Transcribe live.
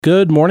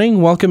Good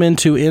morning. Welcome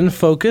into In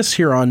Focus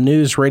here on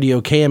News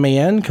Radio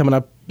KMAN. Coming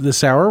up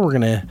this hour, we're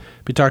going to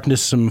be talking to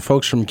some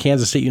folks from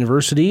Kansas State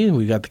University.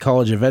 We've got the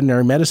College of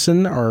Veterinary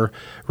Medicine, our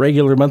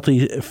regular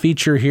monthly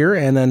feature here.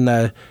 And then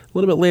a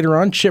little bit later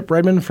on, Chip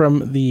Redmond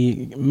from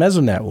the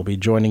Mesonet will be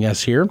joining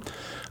us here.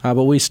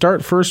 But we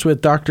start first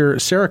with Dr.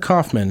 Sarah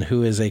Kaufman,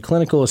 who is a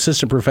clinical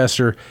assistant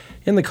professor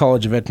in the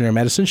College of Veterinary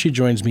Medicine. She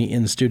joins me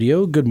in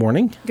studio. Good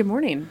morning. Good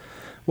morning.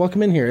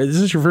 Welcome in here.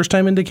 Is this your first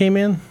time into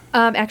KMAN?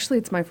 Actually,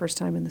 it's my first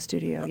time in the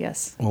studio,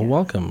 yes. Well,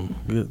 welcome.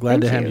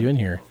 Glad to have you in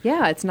here.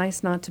 Yeah, it's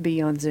nice not to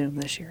be on Zoom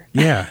this year.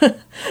 Yeah,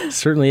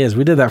 certainly is.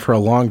 We did that for a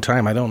long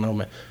time. I don't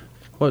know.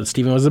 What,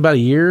 Stephen, was it about a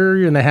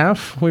year and a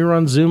half we were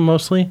on Zoom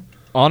mostly?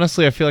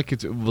 Honestly, I feel like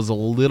it was a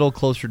little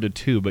closer to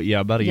 2, but yeah,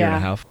 about a year and a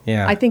half.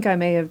 Yeah. I think I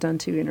may have done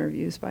 2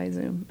 interviews by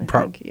Zoom. That's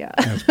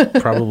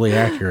probably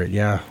accurate,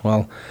 yeah.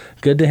 Well,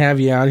 good to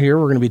have you out here.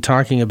 We're going to be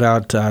talking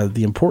about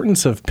the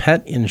importance of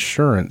pet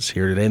insurance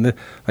here today, and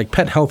like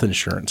pet health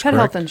insurance, Pet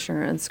correct? health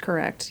insurance,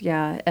 correct,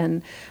 yeah.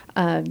 And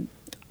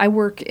I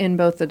work in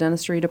both the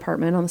dentistry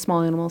department on the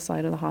small animal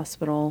side of the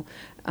hospital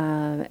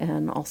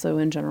and also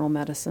in general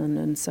medicine.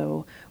 And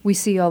so we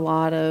see a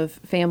lot of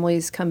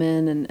families come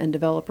in and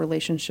develop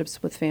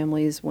relationships with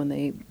families when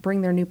they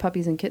bring their new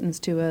puppies and kittens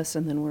to us,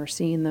 and then we're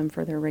seeing them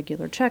for their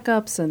regular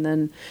checkups. And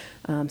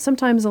then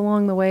sometimes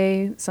along the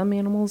way, some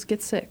animals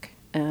get sick,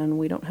 and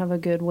we don't have a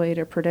good way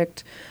to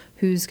predict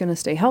who's going to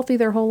stay healthy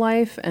their whole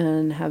life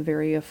and have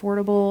very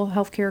affordable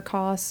healthcare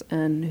costs,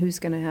 and who's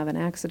going to have an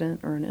accident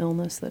or an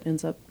illness that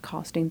ends up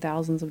costing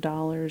thousands of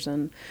dollars.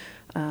 And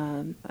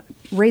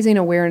raising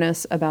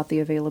awareness about the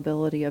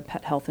availability of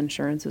pet health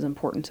insurance is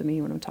important to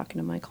me when I'm talking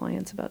to my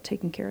clients about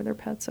taking care of their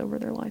pets over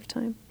their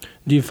lifetime.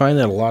 Do you find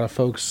that a lot of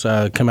folks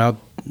come out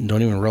and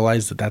don't even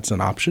realize that that's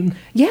an option?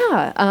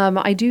 Yeah,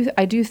 I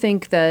do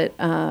think that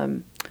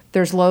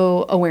there's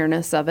low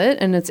awareness of it,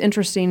 and it's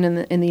interesting.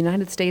 In the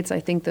United States, I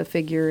think the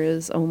figure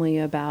is only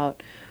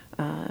about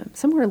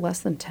somewhere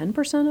less than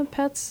 10% of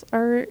pets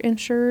are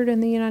insured in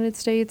the United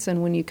States,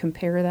 and when you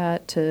compare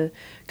that to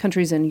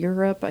countries in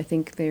Europe, I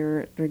think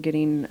they're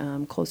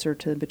getting closer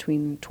to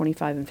between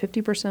 25 and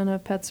 50%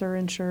 of pets are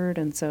insured,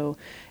 and so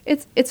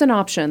it's an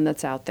option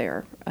that's out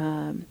there.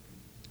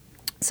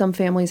 Some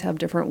families have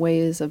different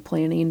ways of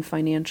planning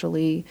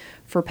financially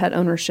for pet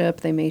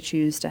ownership. They may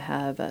choose to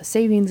have a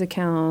savings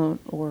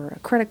account or a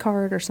credit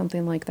card or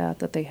something like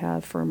that they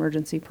have for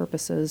emergency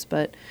purposes.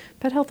 But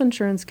pet health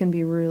insurance can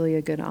be really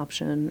a good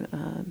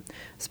option,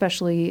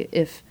 especially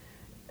if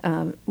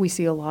we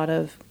see a lot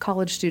of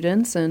college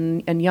students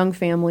and young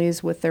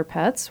families with their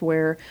pets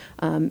where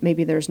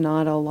maybe there's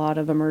not a lot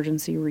of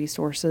emergency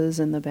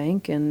resources in the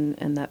bank,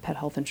 and that pet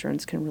health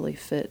insurance can really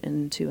fit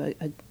into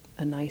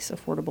a nice,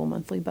 affordable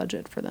monthly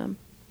budget for them.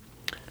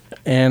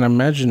 And I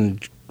imagine,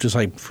 just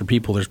like for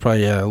people, there's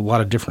probably a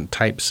lot of different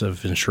types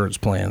of insurance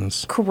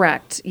plans.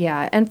 Correct,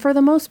 yeah. And for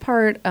the most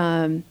part,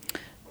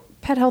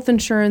 pet health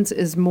insurance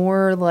is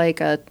more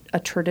like a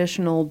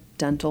traditional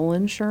dental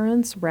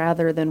insurance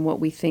rather than what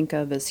we think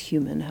of as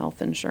human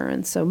health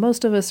insurance. So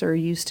most of us are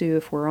used to,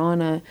 if we're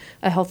on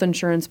a health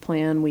insurance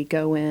plan, we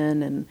go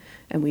in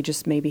and we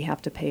just maybe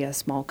have to pay a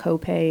small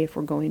copay if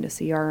we're going to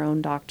see our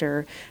own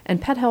doctor. And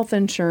pet health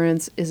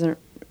insurance isn't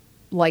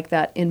like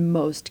that in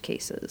most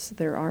cases.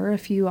 There are a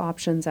few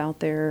options out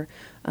there,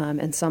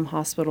 and some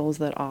hospitals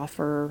that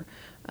offer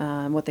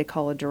what they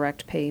call a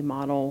direct pay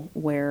model,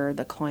 where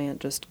the client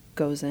just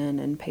goes in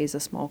and pays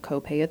a small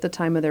copay at the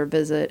time of their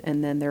visit,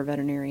 and then their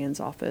veterinarian's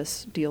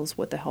office deals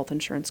with the health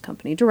insurance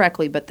company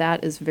directly. But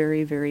that is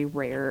very, very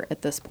rare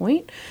at this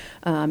point.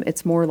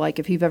 It's more like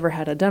if you've ever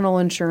had a dental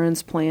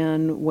insurance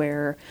plan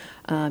where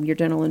your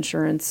dental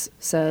insurance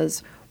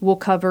says, we'll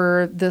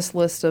cover this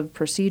list of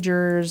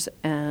procedures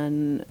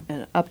and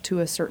up to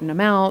a certain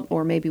amount,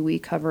 or maybe we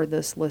cover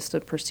this list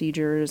of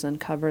procedures and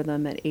cover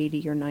them at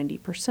 80 or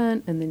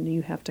 90%, and then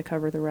you have to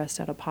cover the rest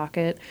out of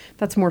pocket.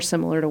 That's more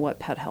similar to what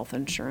pet health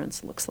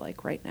insurance looks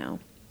like right now.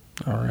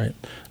 All right.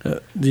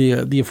 The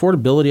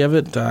affordability of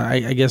it,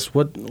 I guess,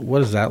 what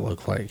does that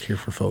look like here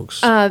for folks?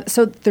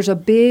 So there's a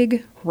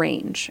big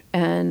range,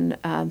 and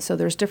so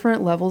there's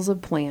different levels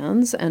of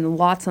plans and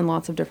lots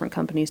of different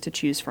companies to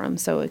choose from.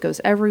 So it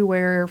goes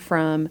everywhere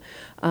from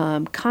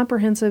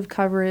comprehensive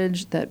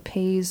coverage that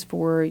pays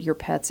for your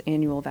pet's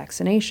annual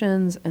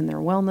vaccinations and their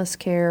wellness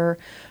care.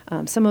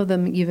 Some of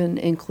them even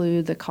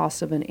include the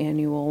cost of an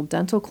annual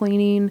dental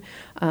cleaning,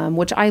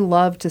 which I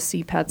love to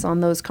see pets on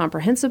those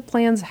comprehensive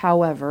plans.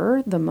 However,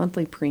 the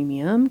monthly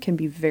premium can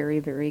be very,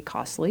 very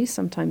costly,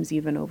 sometimes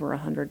even over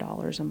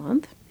 $100 a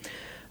month.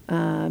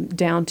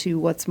 Down to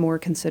what's more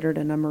considered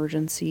an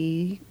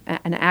emergency,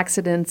 an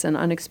accidents and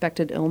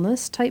unexpected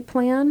illness type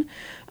plan,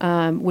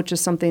 which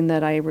is something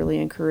that I really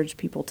encourage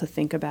people to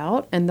think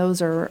about. And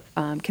those are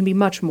can be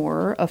much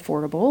more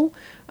affordable,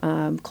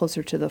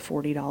 closer to the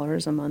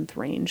 $40 a month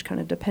range, kind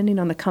of depending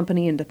on the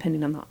company and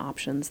depending on the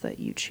options that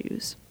you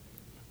choose.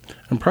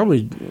 And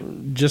probably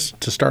just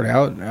to start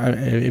out,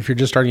 if you're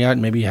just starting out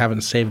and maybe you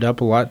haven't saved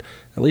up a lot,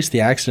 at least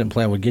the accident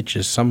plan would get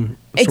you some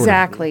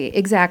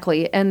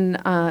Exactly. And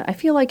I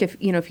feel like if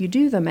you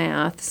do the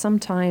math,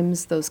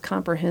 sometimes those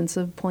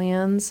comprehensive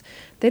plans,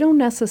 they don't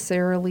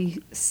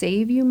necessarily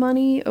save you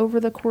money over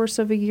the course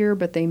of a year,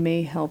 but they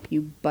may help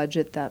you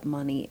budget that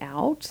money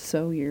out.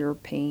 So you're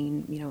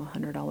paying,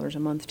 $100 a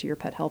month to your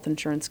pet health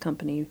insurance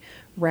company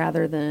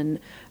rather than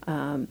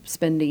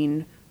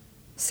spending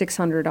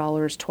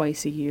 $600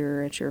 twice a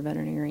year at your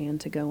veterinarian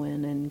to go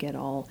in and get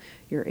all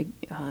your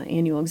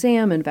annual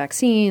exam and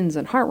vaccines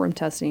and heartworm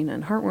testing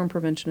and heartworm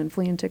prevention and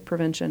flea and tick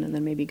prevention, and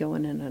then maybe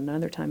going in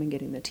another time and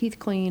getting the teeth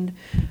cleaned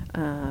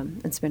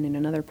and spending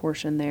another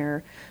portion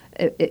there.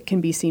 It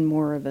can be seen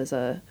more of as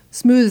a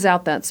smooths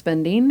out that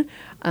spending,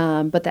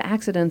 but the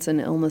accidents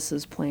and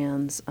illnesses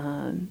plans,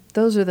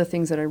 those are the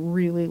things that I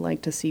really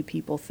like to see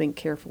people think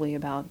carefully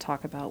about,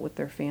 talk about with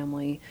their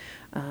family,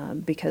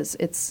 because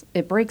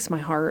it breaks my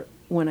heart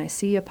when I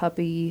see a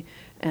puppy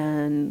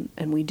and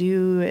we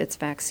do its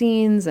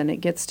vaccines and it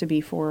gets to be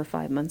 4 or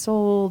 5 months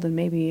old and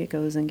maybe it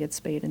goes and gets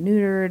spayed and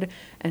neutered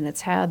and it's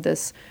had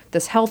this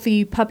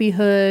healthy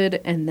puppyhood,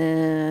 and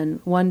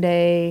then one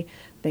day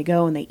they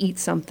go and they eat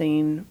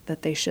something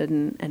that they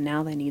shouldn't, and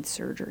now they need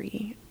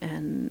surgery,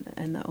 and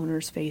the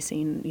owner's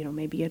facing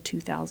maybe a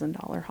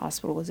 $2,000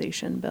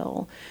 hospitalization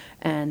bill,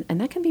 and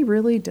that can be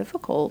really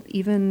difficult,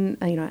 even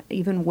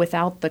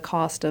without the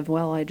cost of,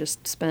 well, I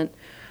just spent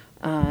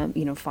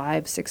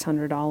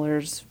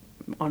 $500-$600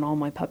 on all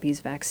my puppies'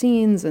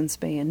 vaccines and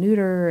spay and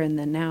neuter, and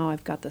then now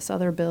I've got this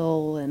other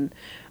bill, and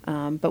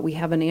but we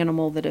have an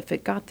animal that if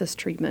it got this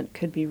treatment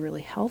could be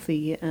really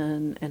healthy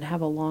and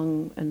have a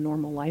long and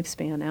normal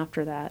lifespan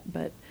after that.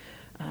 But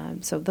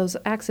so those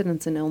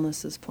accidents and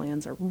illnesses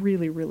plans are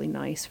really, really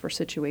nice for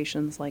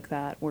situations like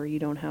that where you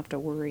don't have to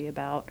worry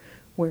about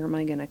where am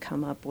I going to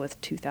come up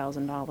with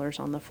 $2,000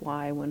 on the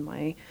fly when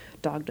my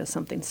dog does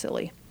something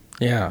silly.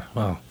 Yeah,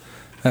 well,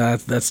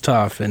 that's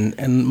tough,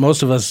 and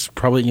most of us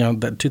probably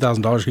that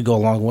 $2,000 could go a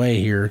long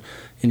way here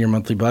in your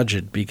monthly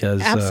budget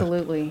because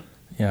absolutely,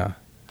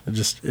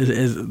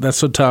 that's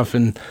so tough.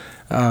 And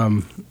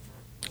what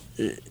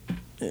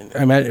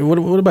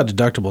about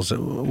deductibles?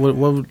 What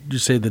would you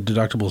say the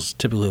deductibles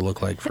typically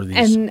look like for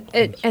these?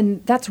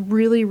 And that's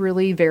really,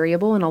 really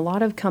variable, and a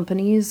lot of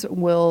companies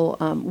will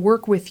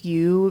work with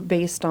you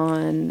based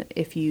on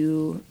if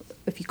you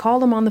call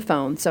them on the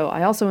phone. So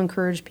I also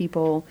encourage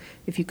people,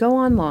 if you go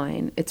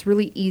online, it's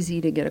really easy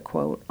to get a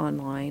quote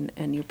online,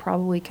 and you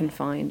probably can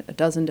find a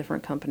dozen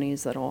different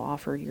companies that will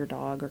offer your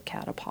dog or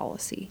cat a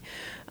policy.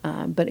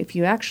 But if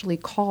you actually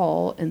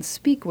call and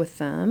speak with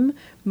them,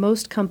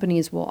 most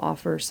companies will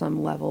offer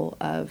some level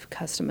of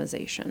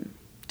customization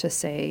to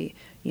say,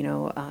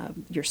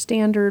 your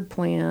standard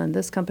plan,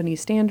 this company's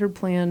standard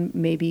plan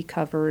maybe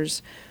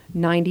covers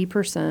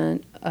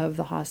 90% of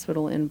the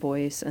hospital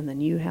invoice, and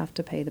then you have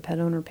to pay, the pet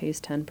owner pays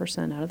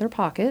 10% out of their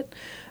pocket,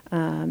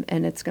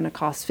 and it's going to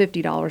cost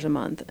 $50 a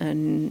month.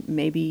 And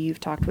maybe you've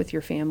talked with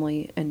your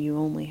family and you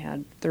only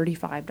had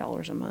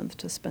 $35 a month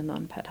to spend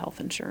on pet health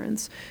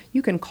insurance.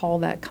 You can call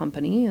that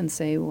company and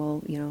say,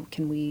 well,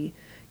 can we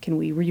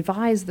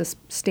revise this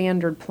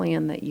standard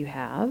plan that you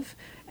have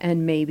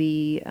and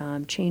maybe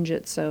change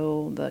it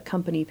so the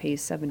company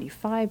pays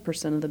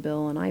 75% of the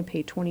bill and I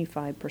pay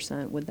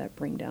 25%? Would that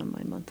bring down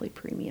my monthly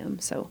premium?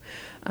 So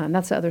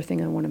that's the other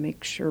thing I want to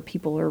make sure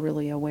people are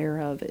really aware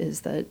of,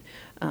 is that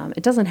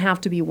it doesn't have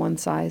to be one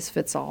size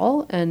fits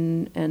all,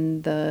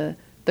 and the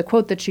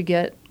quote that you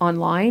get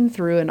online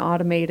through an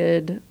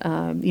automated,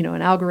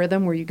 an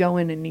algorithm where you go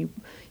in and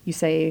you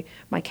say,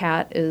 my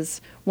cat is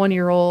 1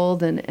 year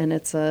old and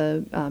it's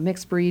a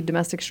mixed breed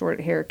domestic short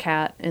hair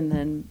cat, and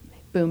then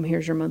boom,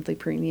 here's your monthly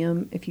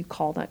premium. If you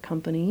call that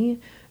company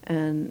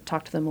and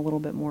talk to them a little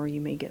bit more, you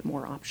may get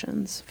more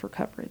options for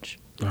coverage.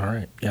 All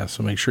right. Yeah,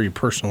 so make sure you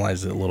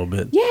personalize it a little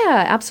bit.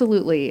 Yeah,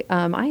 absolutely.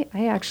 I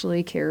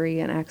actually carry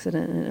an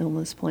accident and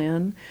illness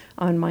plan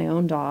on my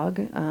own dog,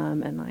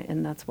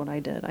 and that's what I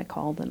did. I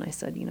called and I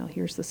said,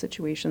 here's the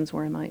situations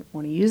where I might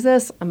want to use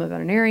this. I'm a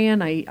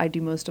veterinarian. I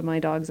do most of my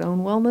dog's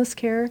own wellness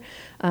care,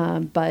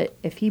 but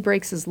if he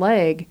breaks his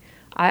leg,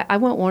 I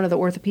want one of the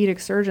orthopedic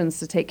surgeons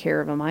to take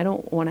care of him. I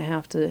don't want to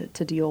have to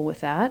deal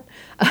with that.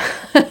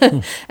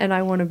 And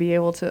I want to be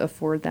able to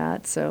afford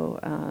that. So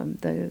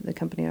the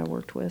company I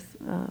worked with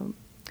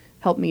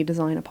helped me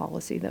design a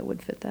policy that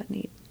would fit that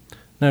need.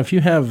 Now, if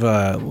you have,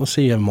 let's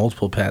say you have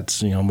multiple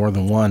pets, more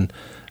than one,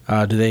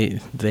 do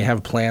they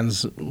have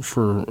plans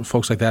for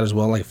folks like that as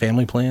well, like a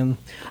family plan?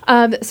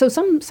 So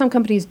some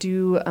companies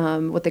do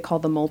what they call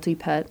the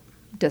multi-pet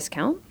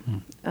discount.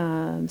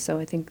 So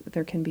I think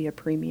there can be a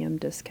premium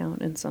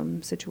discount in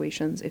some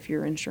situations if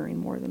you're insuring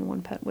more than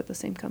one pet with the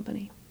same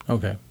company.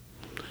 Okay.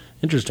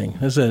 Interesting.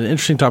 This is an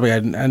interesting topic I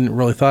hadn't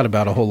really thought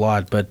about a whole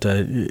lot, but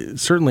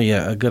certainly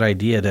a good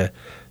idea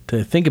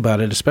to think about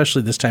it,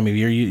 especially this time of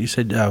year. You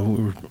said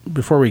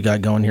before we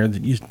got going here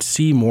that you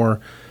see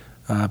more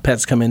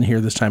pets come in here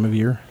this time of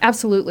year?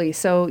 Absolutely.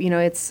 So,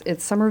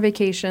 it's summer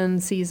vacation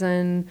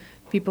season.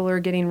 People are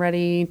getting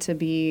ready to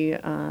be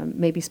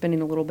maybe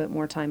spending a little bit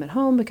more time at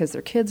home because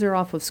their kids are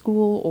off of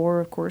school,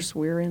 or of course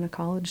we're in a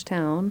college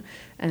town,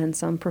 and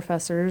some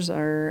professors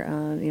are,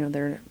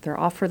 they're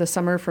off for the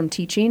summer from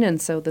teaching,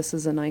 and so this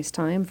is a nice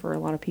time for a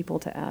lot of people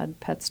to add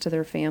pets to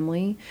their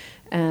family.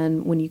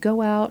 And when you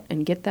go out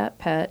and get that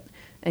pet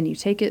and you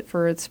take it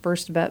for its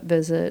first vet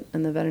visit,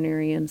 and the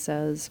veterinarian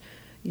says,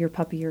 your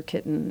puppy or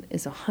kitten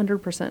is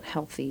 100%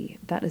 healthy,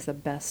 that is the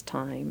best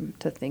time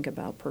to think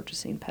about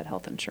purchasing pet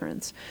health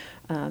insurance.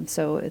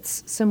 So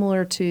it's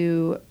similar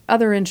to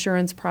other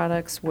insurance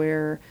products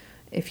where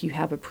if you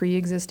have a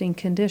pre-existing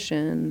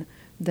condition,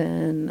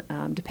 then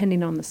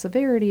depending on the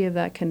severity of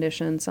that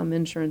condition, some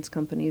insurance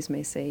companies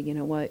may say, you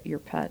know what, your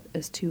pet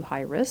is too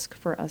high risk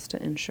for us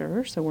to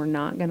insure, so we're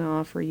not going to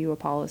offer you a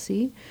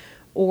policy.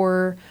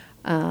 Or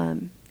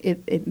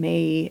it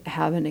may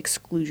have an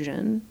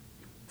exclusion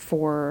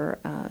for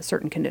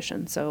certain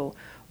conditions. So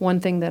one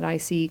thing that I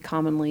see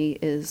commonly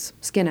is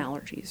skin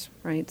allergies,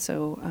 right?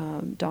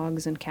 So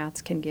dogs and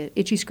cats can get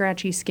itchy,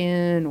 scratchy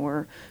skin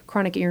or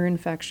chronic ear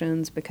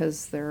infections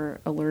because they're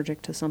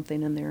allergic to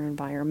something in their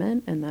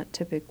environment, and that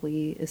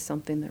typically is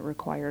something that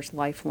requires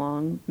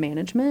lifelong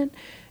management.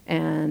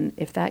 And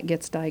if that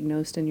gets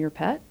diagnosed in your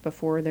pet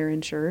before they're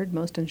insured,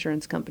 most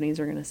insurance companies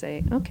are going to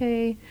say,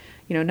 okay,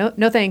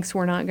 no thanks,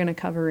 we're not going to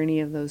cover any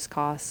of those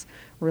costs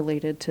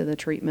related to the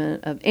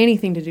treatment of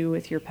anything to do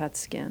with your pet's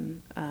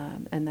skin.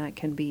 And that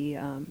can be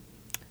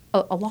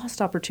a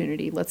lost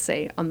opportunity, let's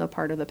say, on the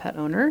part of the pet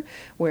owner,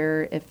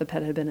 where if the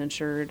pet had been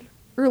insured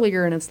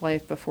earlier in its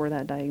life before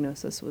that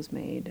diagnosis was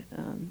made,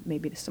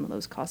 maybe some of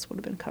those costs would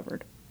have been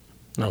covered.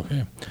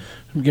 Okay.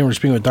 Again, we're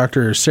speaking with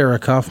Dr. Sarah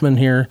Kaufman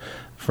here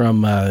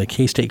from the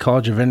K-State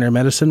College of Veterinary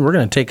Medicine. We're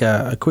going to take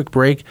a quick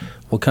break.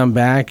 We'll come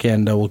back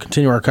and we'll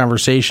continue our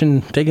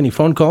conversation. Take any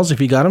phone calls if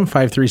you got them,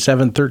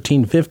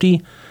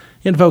 537-1350.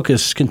 In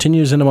Focus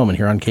continues in a moment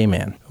here on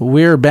KMAN.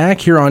 We're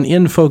back here on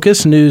In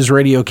Focus, News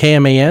Radio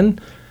KMAN.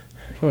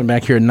 Going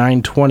back here at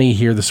 9:20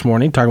 here this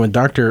morning, talking with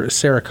Dr.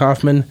 Sarah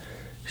Kaufman.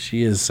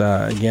 She is,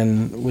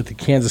 again, with the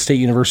Kansas State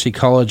University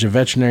College of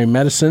Veterinary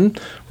Medicine.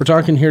 We're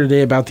talking here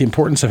today about the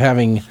importance of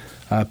having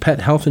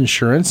pet health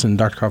insurance. And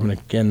Dr. Kaufman,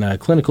 again, a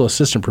clinical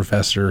assistant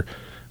professor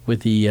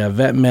with the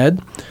Vet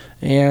Med.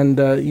 And,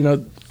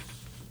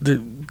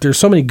 there's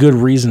so many good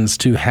reasons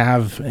to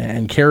have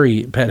and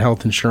carry pet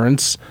health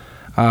insurance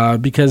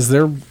because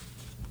they're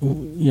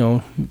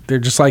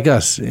just like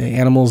us.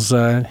 Animals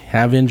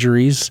have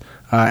injuries.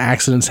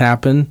 Accidents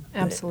happen.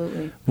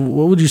 Absolutely.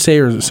 What would you say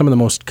are some of the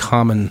most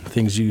common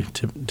things you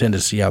tend to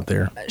see out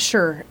there?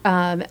 Sure.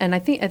 And I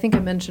think I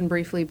mentioned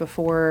briefly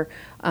before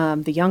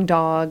the young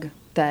dog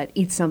that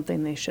eats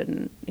something they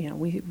shouldn't.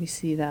 We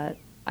see that.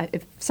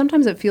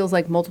 Sometimes it feels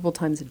like multiple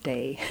times a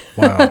day.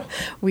 Wow.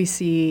 We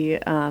see,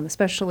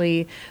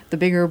 especially the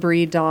bigger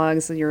breed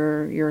dogs,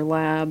 your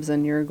labs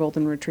and your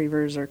golden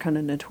retrievers are kind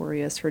of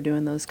notorious for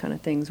doing those kind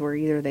of things where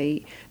either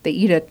they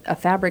eat a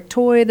fabric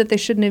toy that they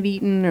shouldn't have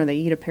eaten, or they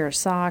eat a pair of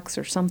socks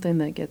or something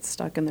that gets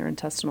stuck in their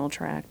intestinal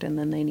tract, and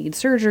then they need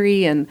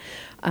surgery. And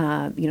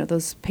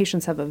those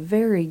patients have a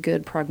very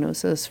good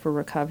prognosis for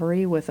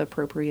recovery with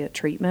appropriate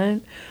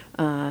treatment.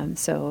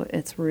 So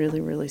it's really,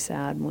 really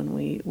sad when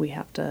we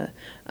have to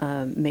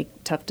make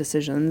tough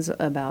decisions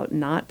about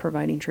not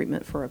providing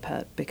treatment for a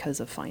pet because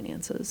of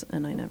finances,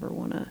 and I never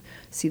want to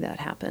see that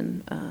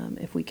happen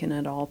if we can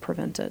at all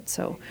prevent it.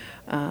 So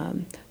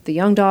the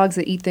young dogs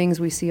that eat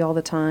things we see all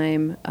the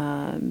time,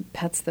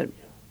 pets that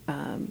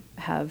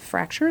have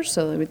fractures,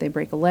 so they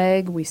break a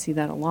leg. We see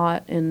that a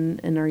lot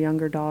in our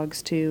younger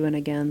dogs too, and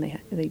again,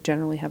 they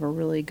generally have a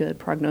really good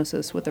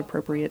prognosis with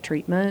appropriate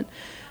treatment.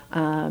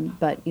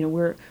 But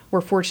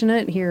we're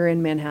fortunate here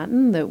in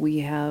Manhattan that we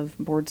have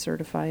board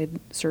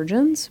certified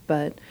surgeons,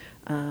 but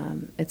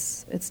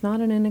it's not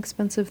an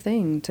inexpensive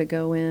thing to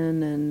go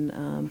in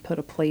and put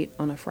a plate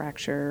on a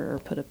fracture or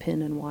put a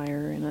pin and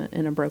wire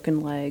in a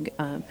broken leg.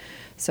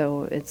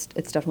 So it's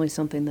definitely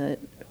something that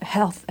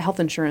health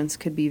insurance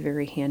could be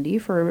very handy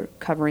for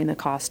covering the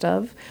cost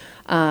of.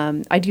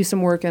 I do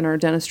some work in our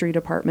dentistry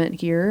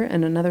department here,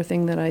 and another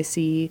thing that I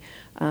see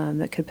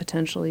that could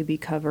potentially be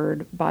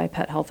covered by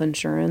pet health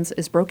insurance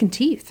is broken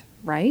teeth,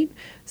 right?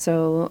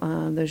 So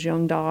those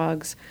young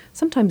dogs,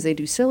 sometimes they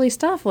do silly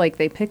stuff like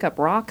they pick up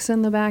rocks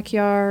in the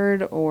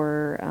backyard,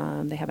 or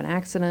they have an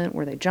accident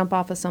where they jump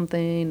off of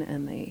something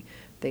and they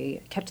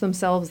catch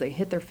themselves, they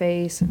hit their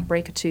face and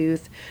break a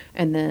tooth,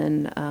 and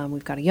then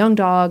we've got a young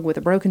dog with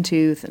a broken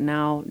tooth, and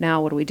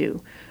now what do we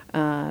do?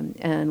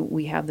 And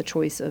we have the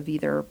choice of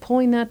either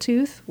pulling that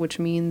tooth, which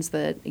means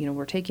that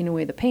we're taking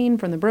away the pain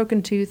from the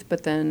broken tooth,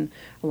 but then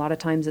a lot of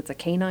times it's a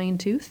canine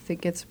tooth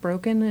that gets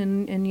broken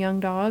in young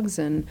dogs,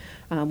 and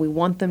we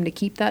want them to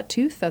keep that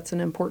tooth. That's an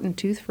important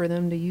tooth for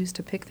them to use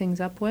to pick things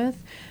up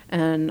with.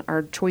 And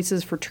our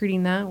choices for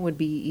treating that would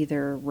be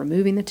either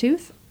removing the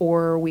tooth,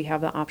 or we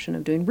have the option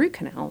of doing root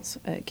canals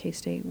at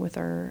K-State with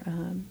our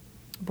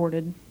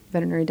boarded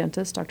veterinary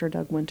dentist, Dr.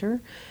 Doug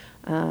Winter.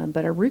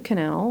 But a root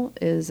canal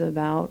is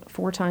about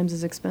 4 times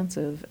as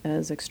expensive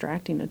as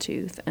extracting a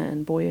tooth.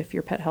 And boy, if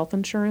your pet health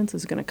insurance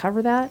is going to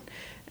cover that,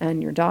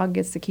 and your dog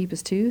gets to keep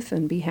his tooth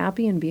and be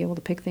happy and be able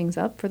to pick things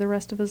up for the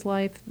rest of his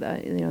life,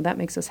 that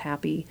makes us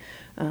happy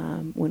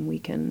when we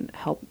can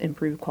help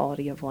improve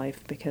quality of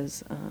life,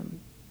 because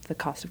the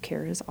cost of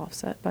care is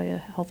offset by a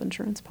health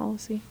insurance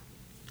policy.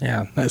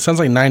 Yeah, it sounds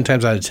like 9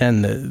 times out of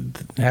 10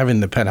 that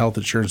having the pet health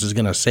insurance is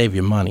going to save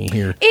you money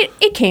here.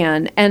 It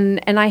can,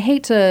 and I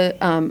hate to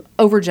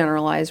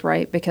overgeneralize,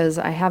 right? Because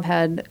I have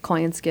had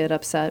clients get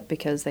upset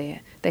because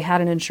they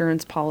had an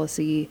insurance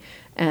policy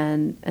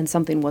and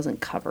something wasn't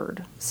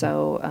covered.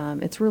 So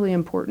it's really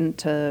important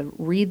to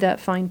read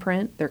that fine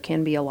print. There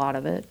can be a lot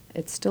of it.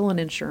 It's still an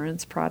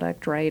insurance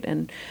product, right?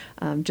 And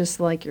just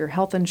like your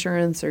health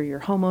insurance or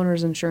your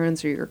homeowner's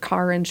insurance or your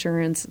car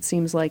insurance, it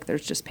seems like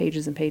there's just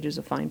pages and pages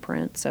of fine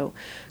print. So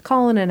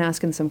calling and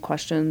asking some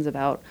questions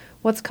about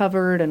what's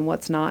covered and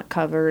what's not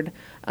covered.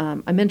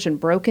 I mentioned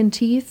broken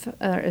teeth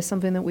is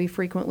something that we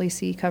frequently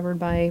see covered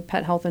by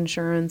pet health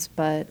insurance,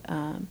 but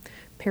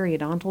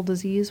periodontal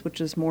disease, which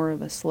is more of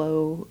a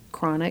slow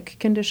chronic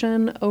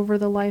condition over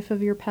the life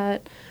of your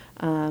pet.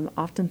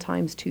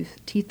 Oftentimes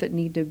teeth that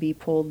need to be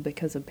pulled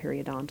because of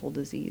periodontal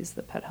disease,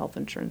 the pet health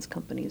insurance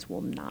companies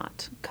will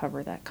not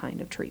cover that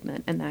kind of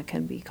treatment, and that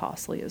can be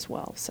costly as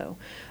well. So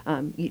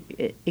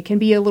it can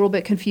be a little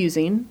bit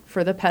confusing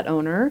for the pet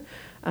owner,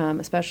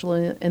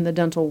 especially in the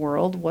dental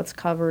world, what's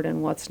covered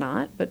and what's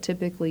not. But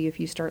typically,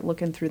 if you start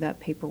looking through that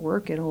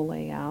paperwork, it'll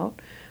lay out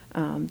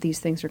these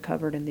things are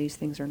covered and these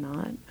things are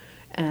not.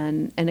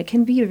 And it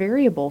can be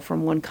variable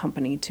from one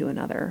company to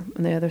another.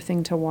 And the other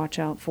thing to watch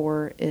out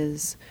for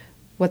is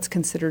what's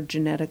considered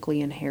genetically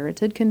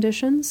inherited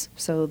conditions.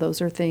 So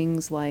those are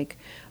things like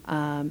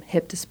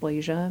hip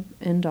dysplasia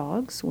in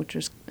dogs, which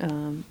is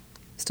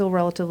still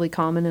relatively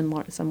common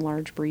in some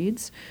large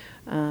breeds,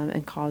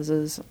 and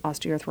causes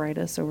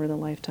osteoarthritis over the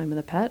lifetime of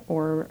the pet,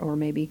 or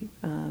maybe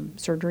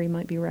surgery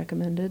might be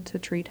recommended to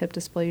treat hip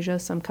dysplasia.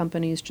 Some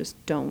companies just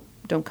don't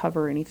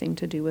cover anything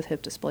to do with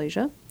hip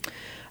dysplasia.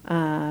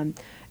 And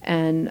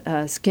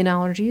skin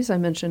allergies, I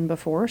mentioned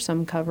before,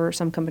 some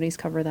companies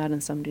cover that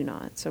and some do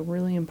not. So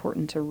really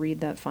important to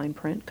read that fine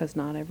print, because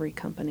not every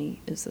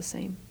company is the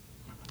same.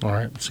 All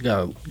right, so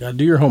gotta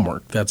do your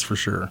homework. That's for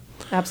sure.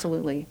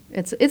 Absolutely,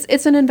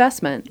 it's an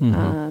investment,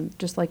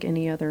 just like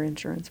any other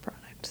insurance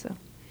product. So.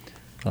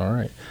 All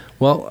right.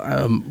 Well,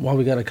 while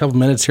we got a couple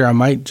minutes here, I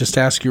might just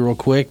ask you real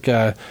quick.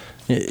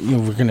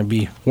 We're going to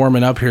be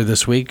warming up here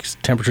this week.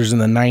 Temperatures in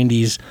the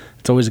 90s.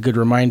 It's always a good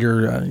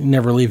reminder,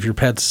 never leave your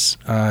pets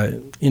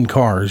in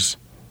cars.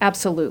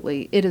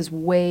 Absolutely. It is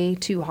way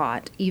too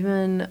hot.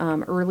 Even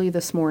early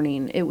this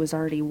morning, it was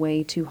already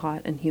way too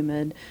hot and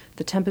humid.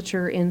 The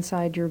temperature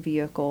inside your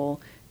vehicle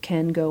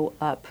can go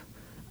up.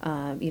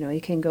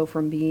 It can go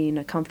from being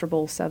a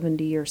comfortable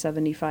 70 or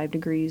 75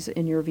 degrees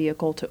in your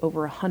vehicle to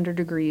over 100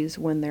 degrees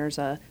when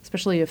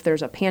especially if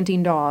there's a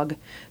panting dog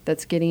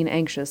that's getting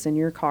anxious in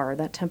your car.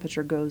 That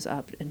temperature goes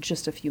up in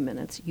just a few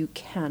minutes. You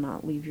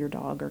cannot leave your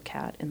dog or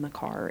cat in the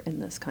car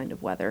in this kind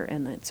of weather.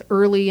 And it's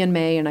early in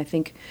May, and I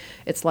think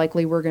it's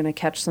likely we're going to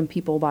catch some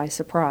people by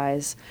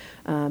surprise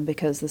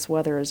because this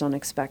weather is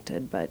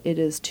unexpected. But it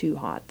is too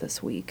hot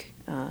this week,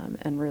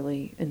 and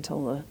really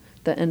until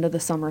the end of the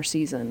summer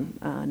season.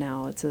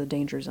 Now it's a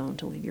danger zone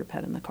to leave your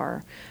pet in the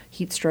car.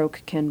 Heat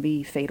stroke can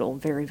be fatal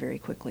very, very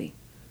quickly.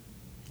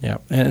 Yeah,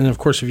 and of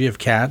course, if you have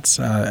cats,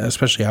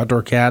 especially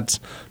outdoor cats,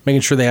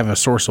 making sure they have a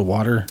source of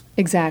water.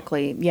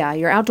 Exactly. Yeah,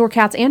 your outdoor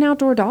cats and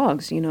outdoor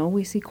dogs.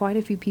 We see quite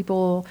a few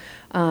people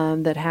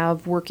that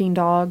have working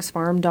dogs,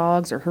 farm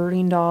dogs, or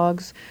herding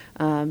dogs,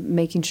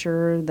 making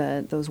sure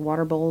that those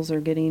water bowls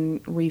are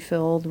getting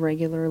refilled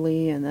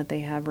regularly and that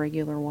they have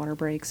regular water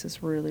breaks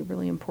is really,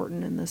 really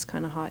important in this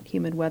kind of hot,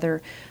 humid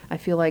weather. I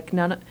feel like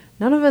none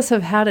of us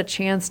have had a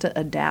chance to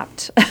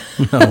adapt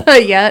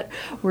yet.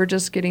 We're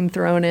just getting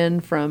thrown in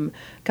from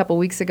a couple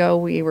weeks ago.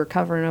 We were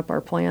covering up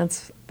our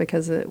plants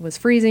because it was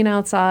freezing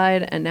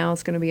outside, and now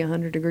it's going to be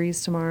 100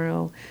 degrees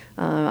tomorrow.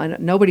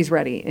 Nobody's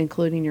ready,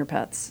 including your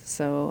pets.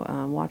 So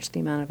watch the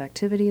amount of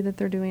activity that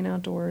they're doing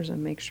outdoors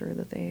and make sure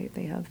that they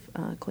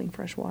have clean,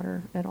 fresh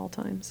water at all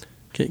times.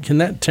 Can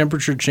that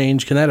temperature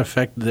change, can that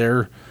affect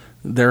their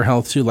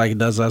health too, like it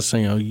does us?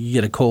 You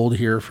get a cold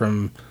here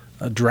from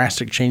a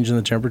drastic change in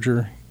the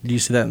temperature. Do you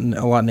see that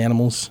a lot in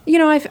animals?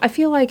 I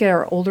feel like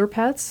our older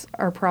pets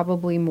are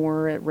probably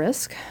more at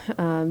risk,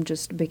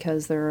 just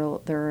because they're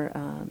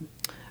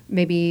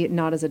maybe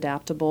not as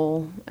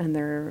adaptable, and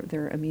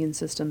their immune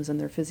systems and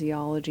their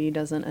physiology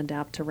doesn't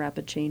adapt to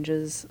rapid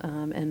changes,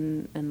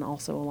 and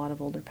also a lot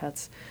of older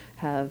pets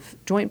have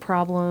joint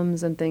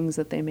problems and things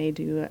that they may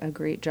do a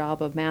great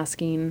job of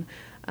masking,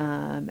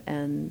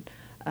 and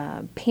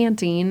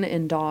panting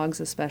in dogs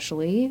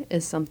especially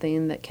is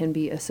something that can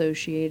be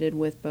associated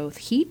with both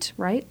heat,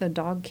 right? The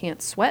dog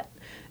can't sweat,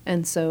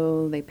 and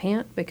so they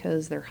pant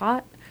because they're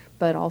hot,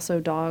 but also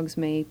dogs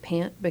may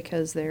pant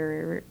because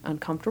they're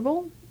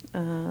uncomfortable.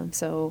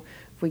 So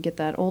if we get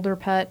that older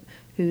pet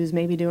who's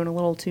maybe doing a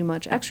little too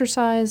much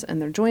exercise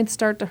and their joints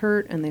start to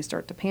hurt and they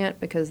start to pant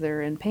because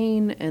they're in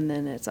pain, and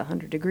then it's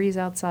 100 degrees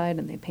outside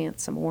and they pant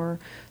some more,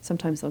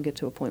 sometimes they'll get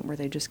to a point where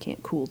they just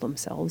can't cool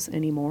themselves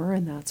anymore,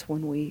 and that's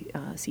when we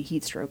see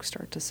heat stroke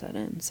start to set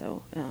in.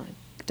 So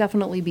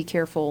definitely be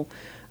careful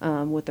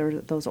with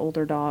those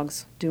older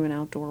dogs doing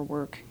outdoor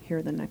work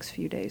here the next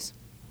few days.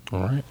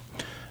 All right.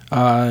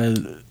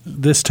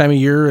 This time of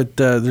year,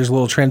 there's a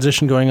little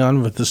transition going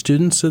on with the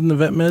students in the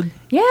vet med.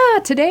 Yeah,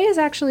 today is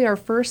actually our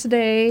first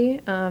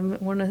day. I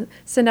want to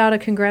send out a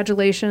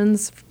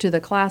congratulations to the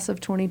class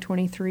of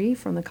 2023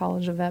 from the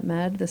College of Vet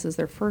Med. This is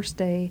their first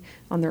day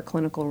on their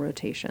clinical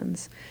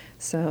rotations.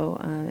 So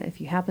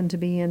if you happen to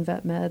be in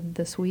vet med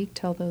this week,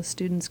 tell those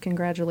students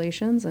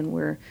congratulations. And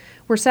we're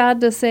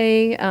sad to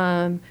say,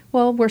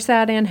 we're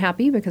sad and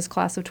happy because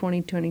class of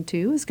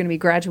 2022 is going to be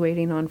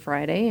graduating on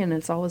Friday, and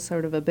it's always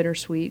sort of a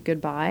bittersweet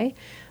goodbye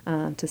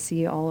to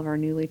see all of our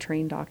newly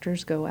trained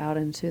doctors go out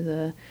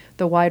into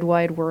the wide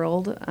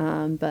world.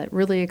 But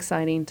really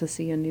exciting to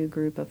see a new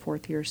group of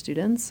fourth-year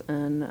students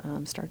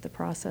and start the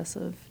process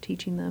of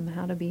teaching them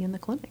how to be in the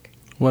clinic.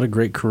 What a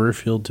great career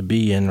field to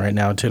be in right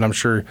now, too. And I'm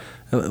sure,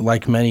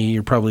 like many,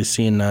 you're probably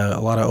seeing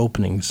a lot of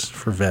openings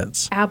for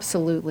vets.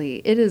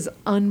 Absolutely. It is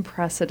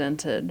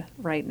unprecedented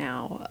right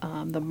now.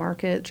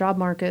 The job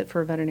market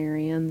for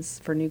veterinarians,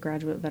 for new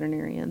graduate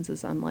veterinarians,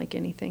 is unlike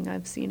anything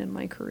I've seen in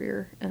my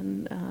career.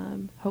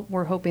 And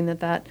we're hoping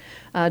that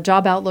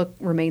job outlook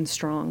remains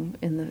strong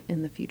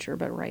in the future.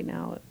 But right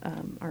now,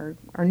 our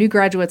new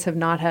graduates have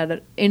not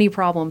had any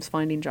problems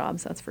finding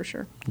jobs, that's for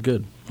sure.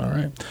 Good. All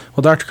right.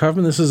 Well, Dr.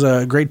 Kaufman, this is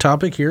a great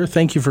topic here.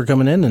 Thank you for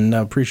coming in, and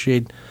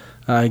appreciate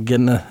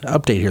getting an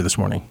update here this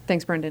morning.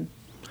 Thanks, Brendan.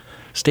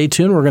 Stay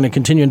tuned. We're going to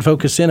continue in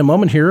focus in a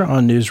moment here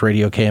on News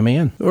Radio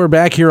KMAN. We're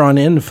back here on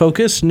In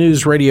Focus,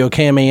 News Radio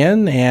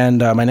KMAN, and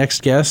my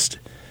next guest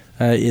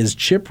is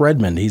Chip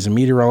Redmond. He's a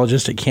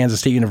meteorologist at Kansas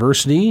State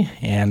University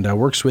and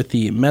works with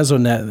the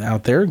Mesonet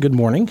out there. Good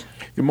morning.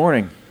 Good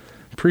morning.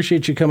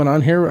 Appreciate you coming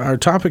on here. Our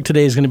topic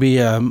today is going to be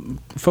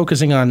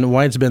focusing on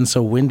why it's been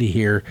so windy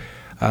here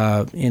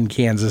in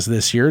Kansas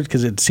this year,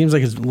 because it seems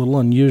like it's a little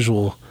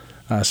unusual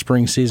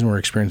spring season we're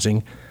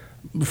experiencing.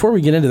 Before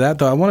we get into that,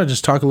 though, I want to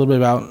just talk a little bit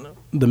about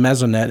the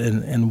Mesonet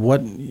and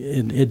what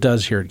it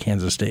does here at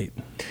Kansas State.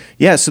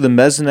 Yeah, so the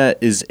Mesonet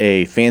is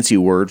a fancy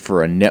word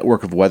for a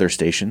network of weather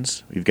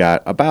stations. We've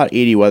got about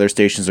 80 weather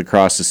stations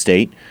across the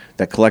state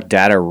that collect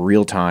data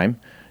real time,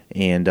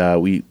 and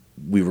we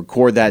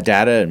record that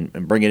data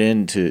and bring it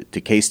in to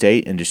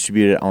K-State and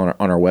distribute it on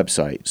our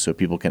website so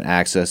people can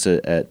access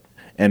it at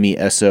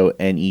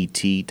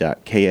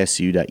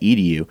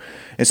mesonet.ksu.edu.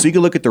 And so you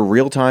can look at the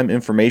real-time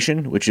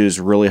information, which is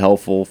really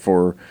helpful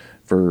for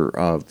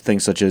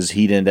things such as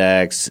heat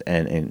index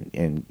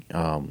and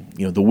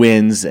the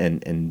winds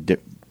and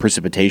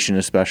precipitation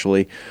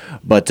especially.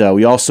 But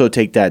we also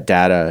take that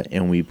data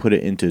and we put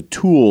it into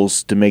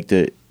tools to make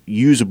it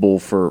usable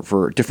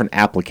for different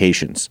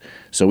applications.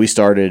 So we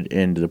started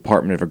in the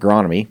Department of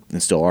Agronomy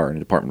and still are in the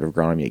Department of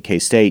Agronomy at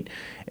K-State.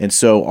 And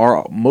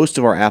so most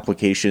of our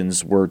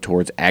applications were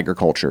towards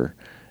agriculture.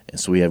 And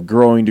so we have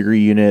growing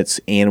degree units,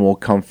 animal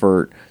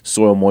comfort,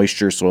 soil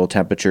moisture, soil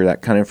temperature,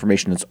 that kind of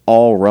information that's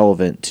all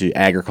relevant to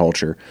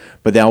agriculture.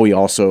 But now we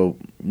also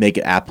make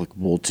it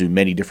applicable to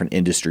many different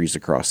industries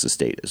across the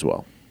state as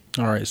well.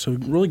 All right, so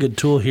really good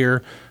tool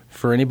here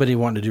for anybody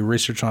wanting to do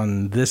research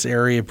on this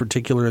area in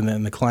particular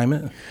and the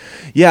climate.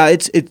 Yeah,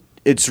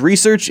 it's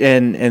research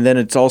and then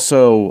it's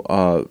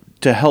also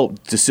to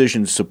help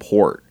decision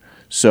support.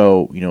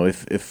 So,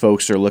 if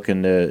folks are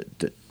looking to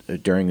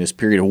during this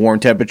period of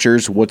warm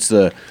temperatures, what's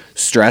the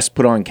stress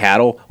put on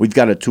cattle? We've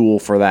got a tool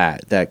for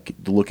that to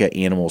look at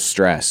animal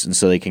stress, and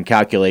so they can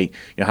calculate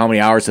how many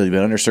hours have they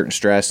been under certain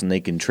stress, and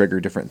they can trigger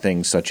different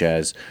things such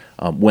as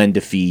when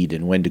to feed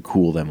and when to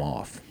cool them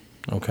off.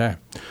 Okay.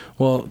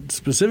 Well,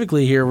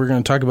 specifically here, we're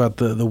going to talk about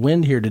the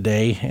wind here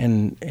today,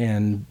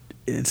 and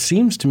it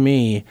seems to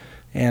me,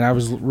 and I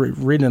was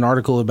reading an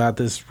article about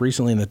this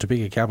recently in the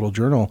Topeka Capital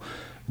Journal,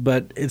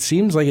 but it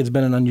seems like it's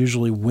been an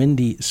unusually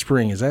windy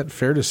spring. Is that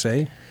fair to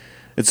say?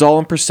 It's all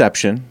in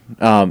perception,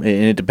 and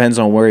it depends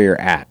on where you're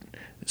at.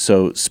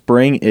 So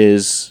spring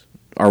is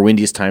our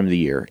windiest time of the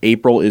year.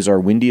 April is our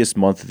windiest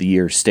month of the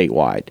year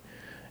statewide.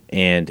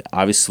 And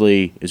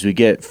obviously, as we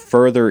get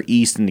further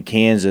east into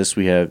Kansas,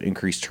 we have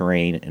increased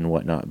terrain and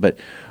whatnot. But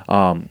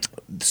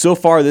so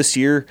far this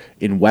year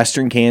in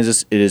western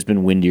Kansas, it has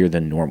been windier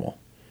than normal.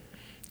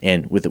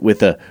 And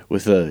with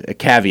a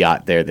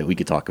caveat there that we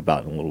could talk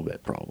about in a little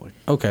bit, probably.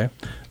 Okay.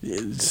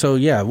 So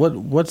yeah,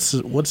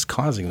 what's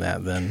causing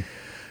that then?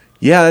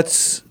 Yeah,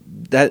 that's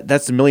the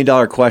 $1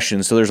 million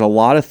question. So there's a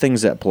lot of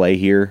things at play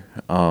here.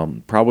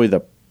 Probably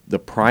the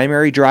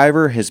primary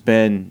driver has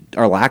been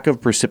our lack of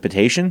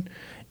precipitation.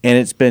 And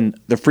it's been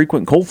the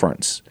frequent cold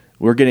fronts.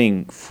 We're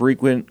getting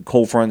frequent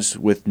cold fronts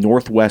with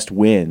northwest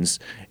winds,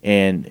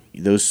 and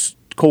those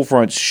cold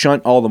fronts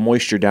shunt all the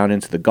moisture down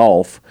into the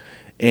Gulf,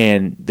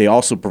 and they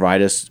also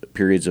provide us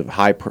periods of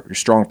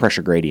strong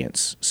pressure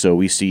gradients. So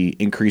we see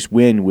increased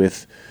wind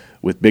with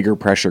with bigger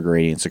pressure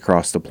gradients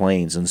across the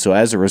plains. And so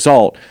as a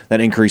result,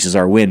 that increases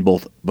our wind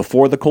both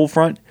before the cold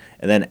front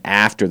and then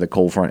after the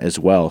cold front as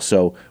well.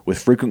 So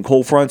with frequent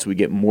cold fronts, we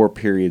get more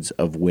periods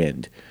of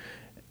wind.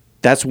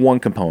 That's one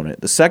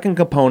component. The second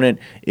component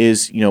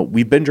is,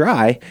 we've been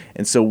dry,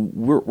 and so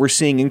we're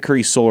seeing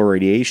increased solar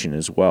radiation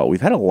as well.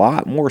 We've had a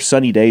lot more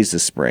sunny days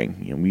this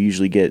spring. We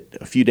usually get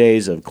a few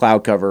days of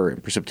cloud cover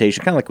and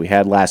precipitation, kind of like we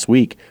had last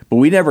week, but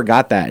we never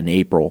got that in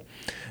April.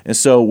 And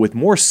so with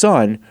more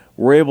sun,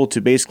 we're able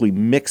to basically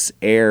mix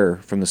air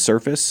from the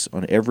surface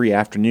on every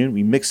afternoon.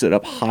 We mix it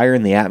up higher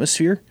in the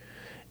atmosphere,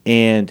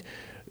 and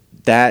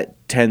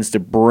that tends to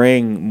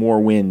bring more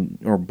wind,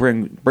 or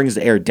brings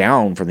the air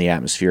down from the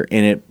atmosphere,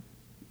 and it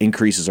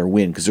increases our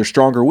wind because there's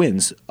stronger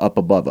winds up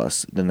above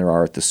us than there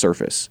are at the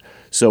surface.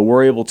 So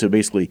we're able to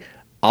basically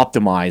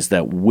optimize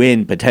that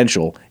wind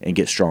potential and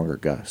get stronger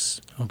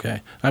gusts.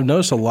 Okay. I've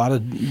noticed a lot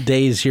of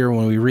days here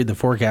when we read the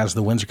forecast,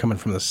 the winds are coming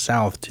from the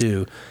south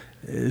too.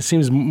 It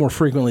seems more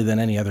frequently than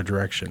any other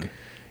direction.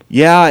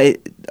 Yeah,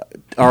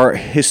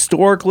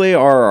 historically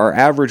our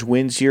average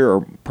winds here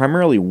are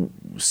primarily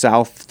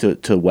south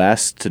to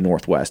west to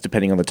northwest,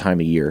 depending on the time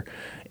of year.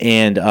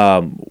 And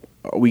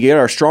we get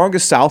our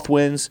strongest south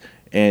winds,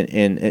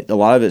 and a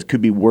lot of it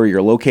could be where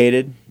you're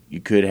located. You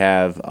could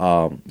have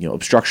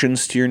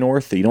obstructions to your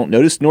north that you don't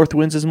notice north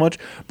winds as much,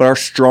 but our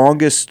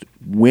strongest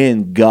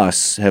wind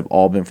gusts have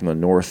all been from the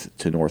north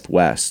to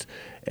northwest,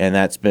 and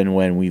that's been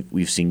when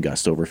we've seen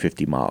gusts over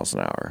 50 miles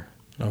an hour.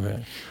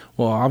 Okay.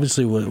 Well,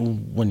 obviously,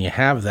 when you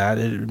have that,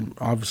 it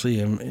obviously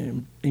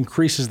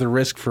increases the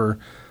risk for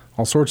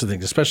all sorts of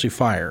things, especially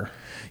fire.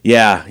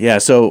 Yeah.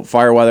 So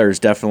fire weather has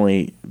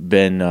definitely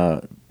been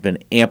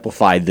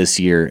amplified this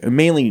year,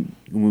 mainly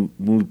when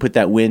we put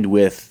that wind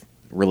with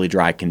really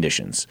dry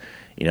conditions.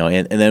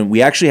 And then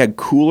we actually had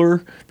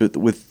cooler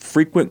with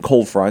frequent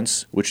cold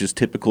fronts, which is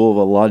typical of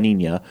a La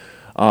Nina.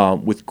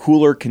 With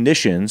cooler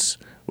conditions,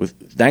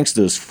 thanks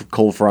to those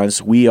cold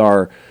fronts,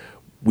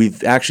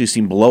 we've actually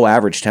seen below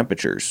average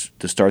temperatures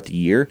to start the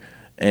year,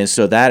 and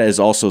so that has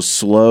also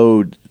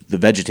slowed the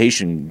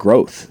vegetation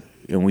growth.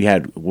 And we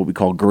had what we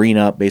call green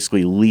up,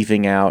 basically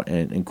leafing out,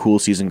 and cool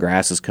season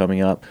grasses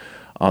coming up.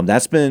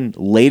 That's been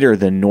later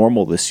than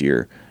normal this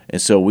year.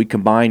 And so we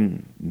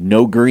combine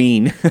no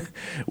green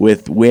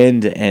with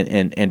wind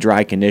and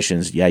dry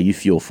conditions. Yeah, you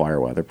fuel fire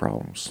weather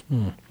problems.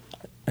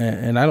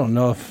 And I don't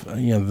know if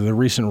the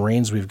recent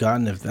rains we've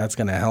gotten, if that's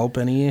going to help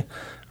any.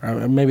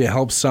 Maybe it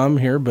helps some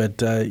here,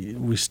 but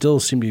we still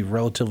seem to be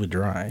relatively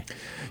dry.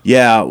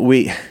 Yeah,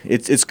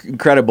 it's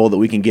incredible that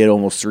we can get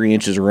almost 3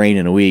 inches of rain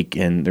in a week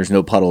and there's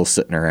no puddles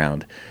sitting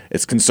around.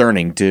 It's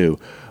concerning too.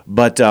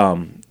 But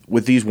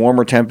with these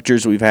warmer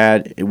temperatures we've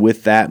had,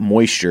 with that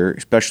moisture,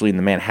 especially in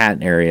the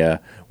Manhattan area,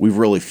 we've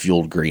really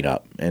fueled green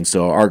up. And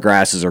so our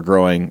grasses are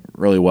growing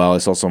really well. I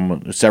saw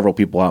several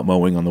people out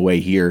mowing on the way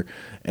here.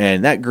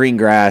 And that green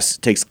grass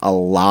takes a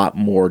lot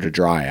more to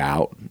dry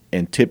out.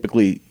 And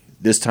typically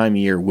this time of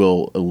year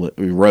will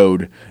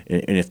erode,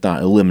 and if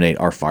not eliminate,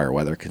 our fire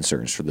weather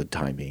concerns for the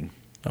time being.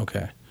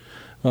 Okay.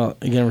 Well,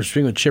 again, we're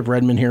speaking with Chip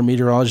Redmond here,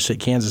 meteorologist at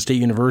Kansas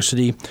State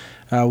University.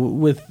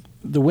 With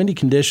the windy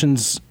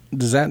conditions,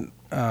 does that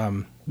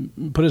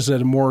put us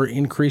at a more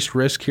increased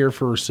risk here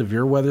for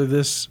severe weather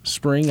this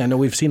spring? I know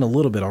we've seen a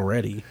little bit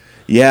already.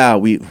 Yeah,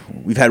 we've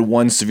had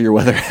one severe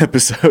weather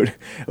episode.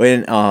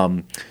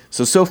 And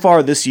so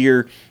far this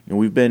year,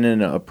 we've been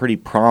in a pretty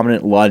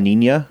prominent La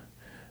Nina,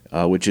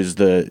 which is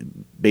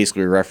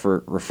basically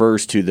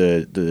refers to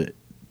the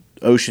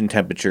ocean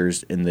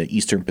temperatures in the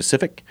eastern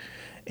Pacific,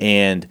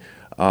 and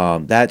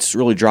that's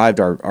really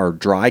driven our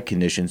dry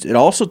conditions. It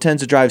also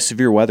tends to drive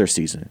severe weather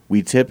season.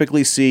 We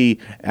typically see,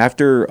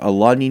 after a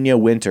La Nina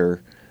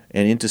winter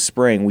and into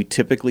spring, we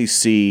typically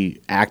see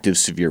active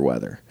severe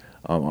weather.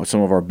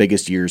 Some of our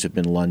biggest years have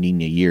been La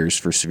Nina years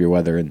for severe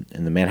weather in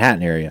the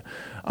Manhattan area.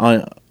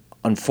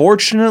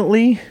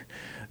 Unfortunately,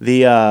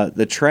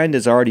 the trend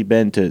has already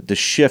been to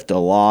shift a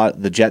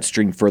lot the jet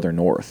stream further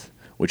north,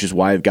 which is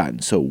why it's gotten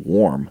so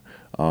warm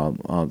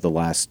the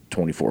last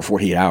 24,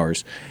 48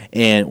 hours.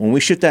 And when we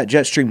shift that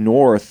jet stream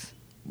north,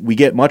 we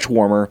get much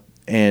warmer,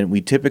 and we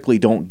typically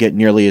don't get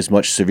nearly as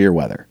much severe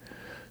weather.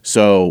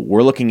 So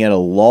we're looking at a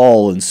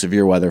lull in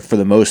severe weather for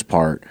the most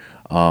part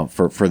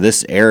for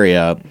this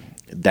area,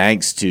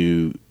 thanks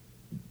to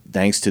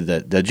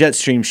the jet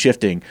stream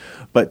shifting.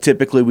 But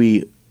typically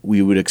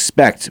we would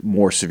expect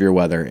more severe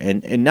weather,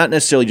 and not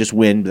necessarily just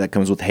wind, but that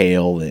comes with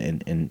hail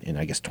and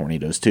I guess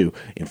tornadoes too,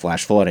 and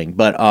flash flooding.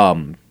 But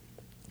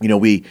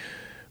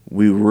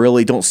we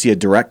really don't see a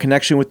direct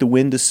connection with the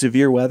wind to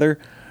severe weather,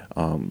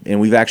 and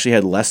we've actually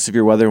had less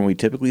severe weather than we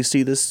typically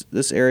see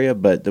this area.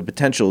 But the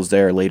potential is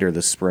there later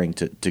this spring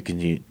to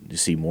continue to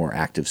see more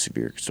active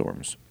severe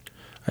storms.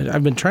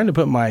 I've been trying to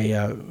put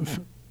my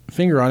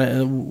finger on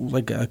it,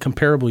 like a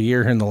comparable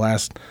year in the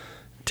last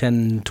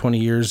 10, 20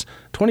 years.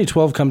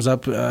 2012 comes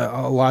up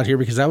a lot here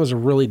because that was a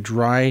really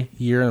dry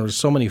year and there was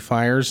so many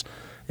fires.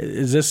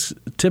 Is this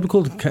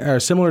typical or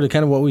similar to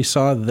kind of what we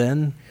saw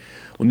then?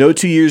 Well, no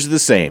 2 years are the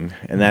same,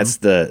 and that's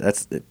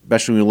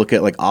especially when we look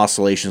at like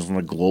oscillations on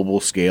a global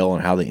scale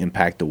and how they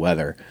impact the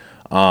weather.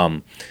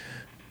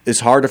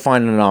 It's hard to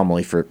find an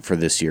anomaly for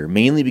this year,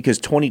 mainly because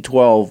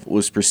 2012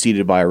 was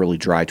preceded by a really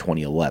dry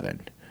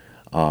 2011,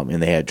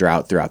 and they had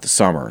drought throughout the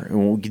summer.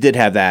 And we did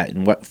have that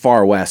in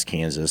far west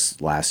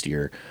Kansas last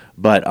year,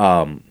 but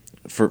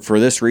for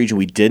this region,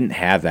 we didn't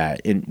have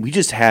that, and we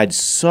just had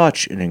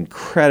such an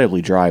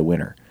incredibly dry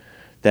winter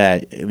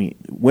that, I mean,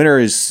 winter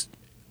is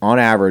on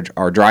average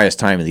our driest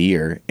time of the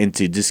year, and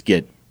to just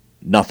get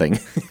nothing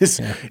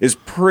is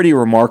pretty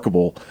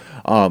remarkable.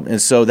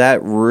 And so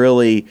that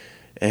really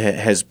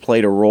has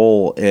played a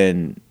role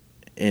in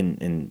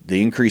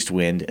the increased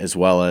wind, as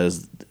well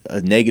as a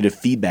negative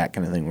feedback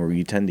kind of thing, where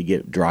you tend to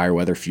get drier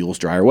weather fuels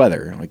drier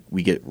weather. Like,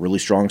 we get really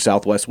strong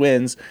southwest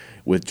winds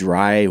with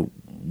dry,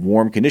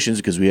 warm conditions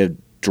because we have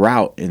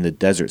drought in the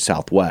desert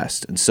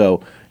southwest. And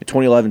so in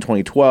 2011,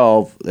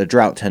 2012, the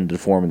drought tended to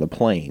form in the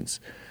plains.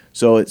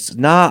 So it's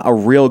not a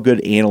real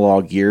good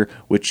analog year,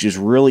 which is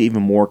really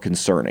even more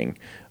concerning,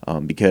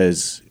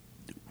 because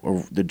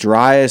the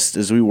driest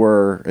as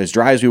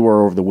dry as we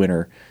were over the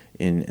winter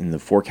in the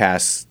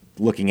forecasts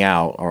looking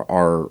out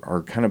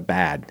are kind of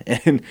bad.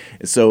 And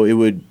so it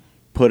would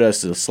put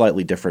us in a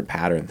slightly different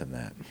pattern than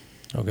that.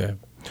 Okay.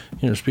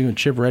 Speaking with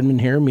Chip Redmond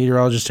here,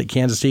 meteorologist at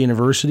Kansas State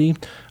University.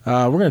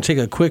 We're going to take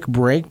a quick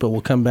break, but we'll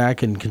come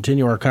back and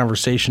continue our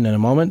conversation in a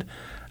moment.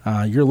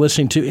 You're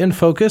listening to In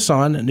Focus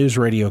on News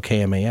Radio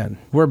KMAN.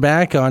 We're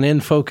back on In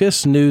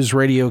Focus, News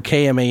Radio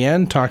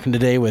KMAN, talking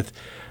today with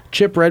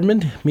Chip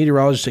Redmond,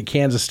 meteorologist at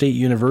Kansas State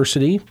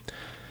University,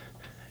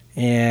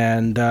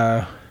 and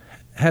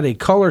had a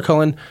caller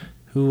call in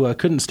who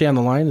couldn't stay on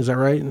the line. Is that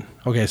right?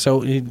 Okay, so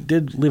he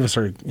did leave us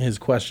his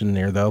question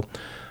there, though.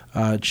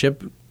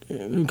 Chip,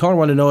 the caller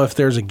wanted to know if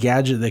there's a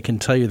gadget that can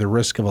tell you the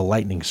risk of a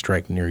lightning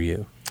strike near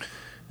you.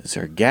 Is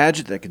there a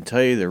gadget that can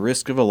tell you the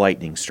risk of a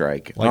lightning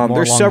strike? Like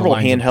there's several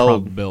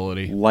handheld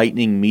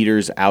lightning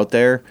meters out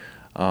there.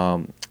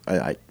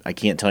 I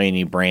can't tell you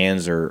any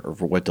brands or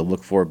what to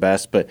look for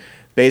best, but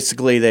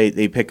basically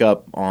they pick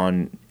up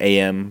on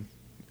AM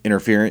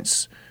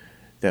interference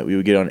that we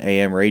would get on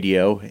AM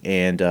radio,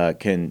 and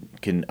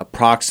can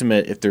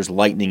approximate if there's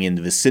lightning in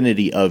the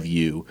vicinity of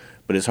you,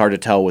 but it's hard to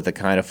tell with the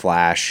kind of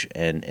flash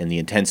and the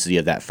intensity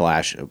of that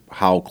flash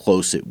how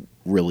close it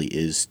really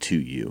is to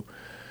you.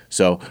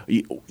 So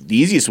the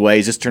easiest way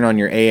is just turn on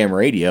your AM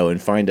radio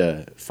and find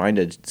a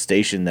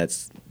station that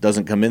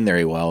doesn't come in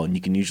very well, and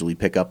you can usually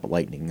pick up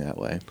lightning that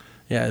way.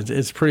 Yeah,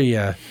 it's pretty.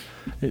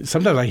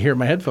 Sometimes I hear it in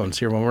my headphones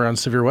here when we're on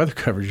severe weather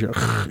coverage.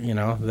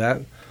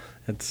 That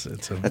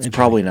that's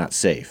probably not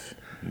safe.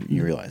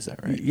 You realize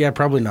that, right? Yeah,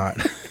 probably not.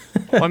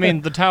 Well, I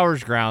mean, the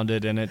tower's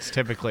grounded, and it's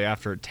typically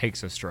after it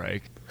takes a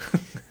strike.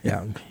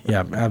 Yeah,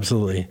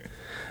 absolutely.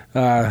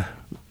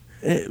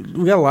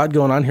 We got a lot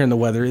going on here in the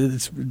weather.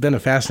 It's been a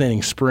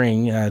fascinating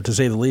spring, to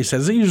say the least,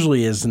 as it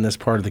usually is in this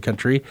part of the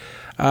country.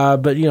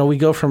 But, we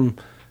go from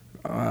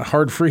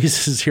hard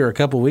freezes here a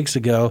couple weeks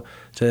ago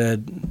to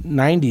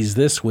 90s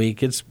this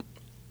week. It's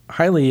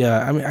highly,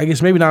 I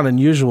guess maybe not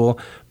unusual,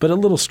 but a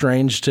little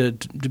strange to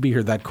be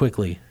here that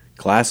quickly.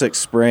 Classic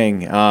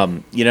spring.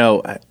 I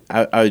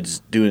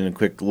was doing a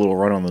quick little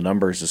run on the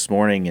numbers this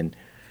morning, and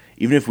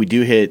even if we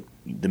do hit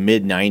the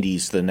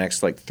mid-90s the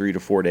next 3 to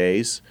 4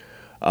 days,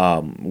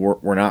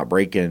 we're not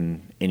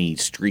breaking any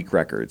streak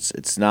records.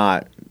 It's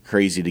not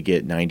crazy to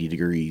get 90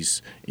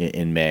 degrees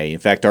in May. In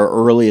fact, our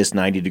earliest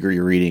 90-degree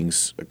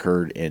readings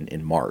occurred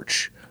in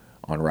March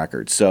on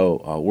record.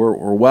 So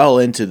we're well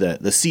into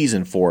the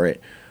season for it,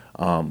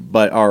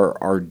 but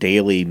our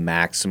daily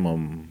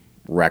maximum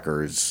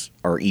records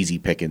are easy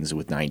pickings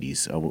with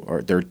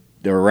 90s.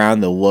 They're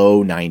around the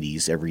low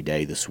 90s every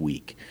day this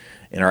week.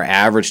 And our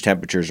average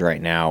temperatures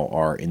right now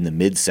are in the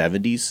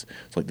mid-70s.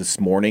 So this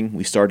morning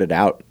we started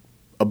out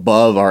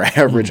above our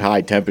average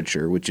high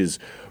temperature, which is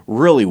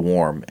really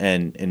warm.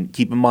 And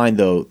keep in mind,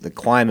 though, the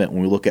climate,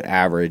 when we look at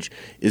average,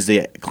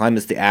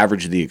 climate's the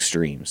average of the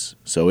extremes.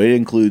 So it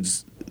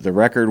includes the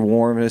record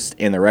warmest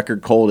and the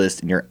record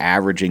coldest, and you're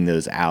averaging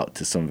those out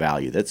to some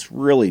value. That's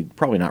really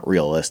probably not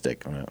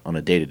realistic on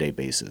a day-to-day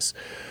basis.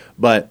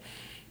 But,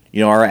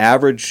 our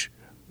average,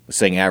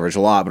 saying average a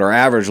lot, but our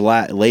average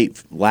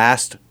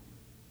last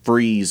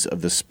freeze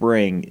of the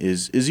spring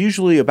is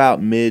usually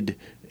about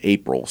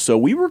mid-April. So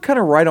we were kind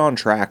of right on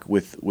track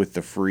with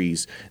the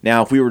freeze.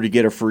 Now, if we were to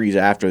get a freeze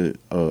after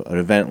an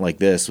event like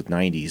this with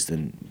 90s,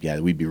 then yeah,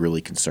 we'd be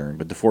really concerned.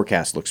 But the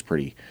forecast looks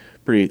pretty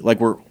like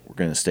we're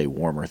going to stay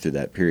warmer through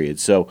that period.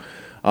 So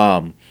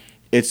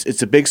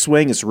it's a big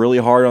swing. It's really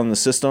hard on the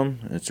system.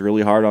 It's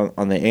really hard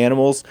on the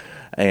animals.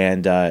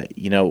 And,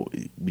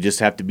 we just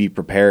have to be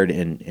prepared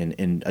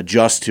and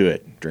adjust to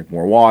it. Drink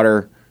more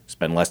water,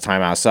 spend less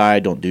time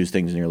outside, don't do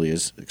things nearly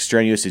as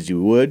extraneous as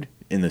you would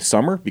in the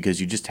summer because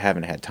you just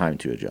haven't had time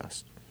to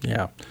adjust.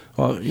 Yeah.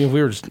 Well,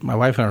 my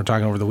wife and I were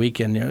talking over the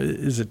weekend,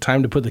 is it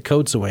time to put the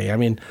coats away? I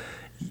mean,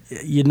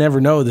 you'd never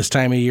know this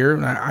time of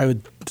year. I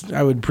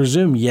would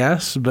presume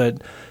yes,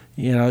 but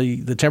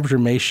the temperature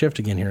may shift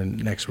again here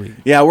next week.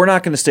 Yeah, we're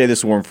not going to stay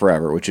this warm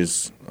forever, which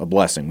is a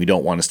blessing. We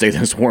don't want to stay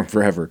this warm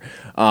forever.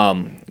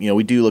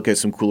 We do look at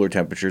some cooler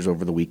temperatures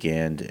over the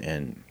weekend,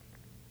 and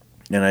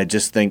I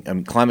just think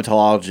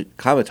climatology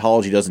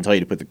doesn't tell you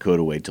to put the coat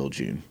away till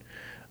June.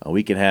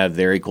 We can have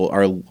very cold.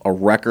 Our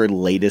record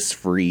latest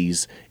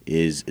freeze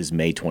is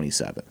May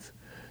 27th.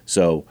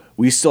 So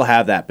we still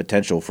have that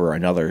potential for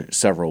another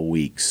several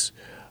weeks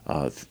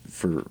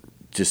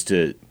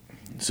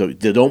So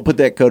don't put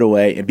that coat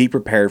away and be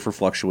prepared for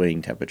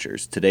fluctuating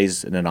temperatures.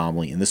 Today's an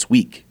anomaly, and this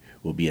week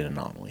will be an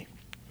anomaly.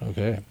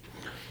 Okay.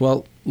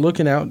 Well,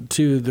 looking out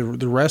to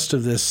the rest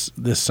of this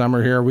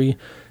summer here,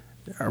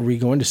 are we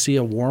going to see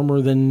a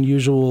warmer than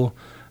usual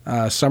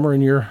summer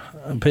in your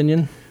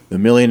opinion? The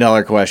 $1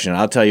 million question.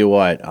 I'll tell you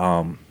what.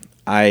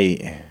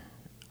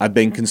 I've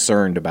been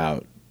concerned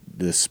about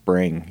this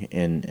spring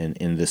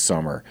and this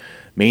summer,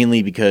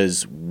 mainly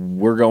because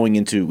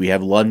we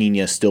have La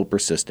Nina still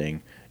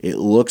persisting. It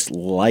looks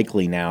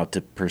likely now to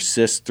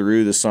persist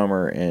through the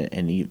summer,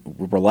 and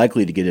we're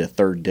likely to get a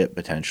third dip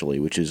potentially,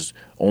 which has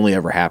only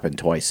ever happened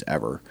twice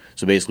ever.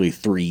 So basically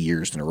 3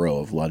 years in a row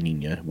of La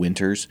Nina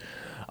winters.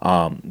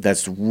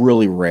 That's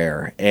really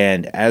rare,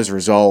 and as a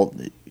result,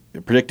 the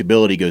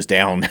predictability goes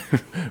down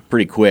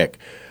pretty quick.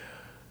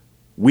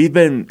 We've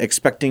been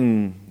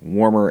expecting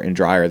warmer and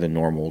drier than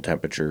normal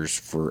temperatures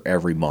for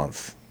every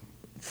month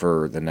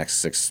for the next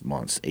 6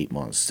 months, 8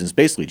 months, since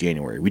basically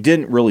January. We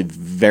didn't really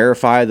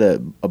verify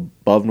the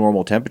above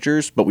normal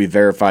temperatures, but we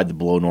verified the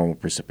below normal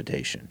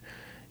precipitation.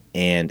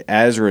 And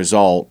as a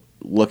result,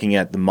 looking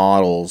at the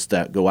models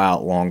that go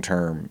out long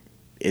term,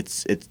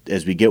 it's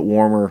as we get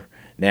warmer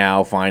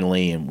now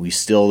finally, and we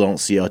still don't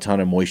see a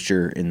ton of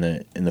moisture in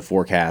the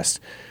forecast,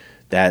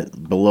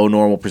 that below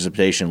normal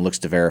precipitation looks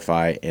to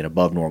verify, and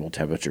above normal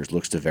temperatures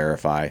looks to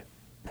verify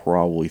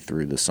probably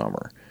through the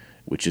summer,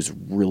 which is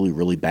really,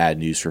 really bad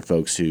news for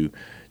folks who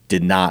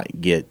did not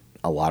get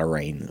a lot of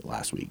rain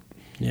last week.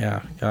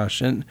 Yeah,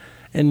 gosh. And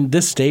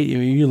this state,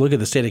 you look at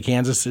the state of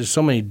Kansas, there's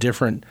so many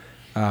different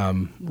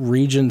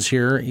regions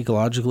here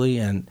ecologically,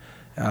 and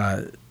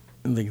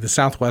the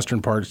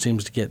southwestern part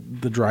seems to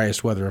get the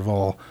driest weather of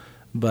all.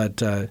 But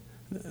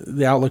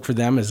the outlook for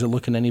them, is it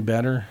looking any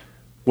better?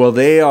 Well,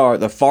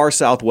 the far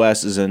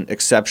southwest is an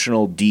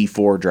exceptional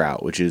D4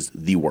 drought, which is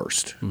the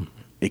worst.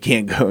 It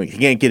can't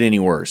get any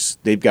worse.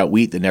 They've got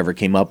wheat that never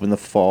came up in the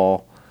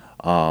fall,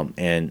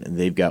 and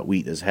they've got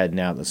wheat that's heading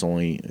out that's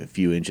only a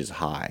few inches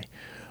high,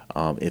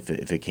 if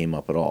it came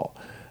up at all.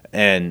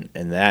 And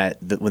when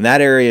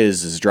that area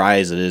is as dry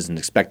as it is and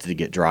expected to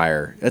get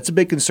drier, that's a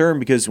big concern,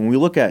 because when we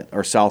look at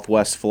our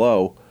southwest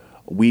flow,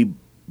 we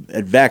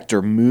advect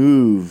or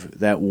move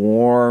that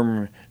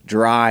warm,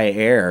 dry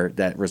air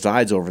that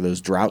resides over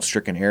those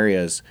drought-stricken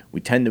areas.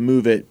 We tend to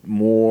move it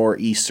more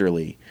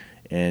easterly.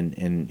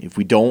 And if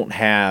we don't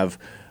have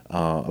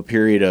a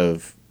period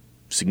of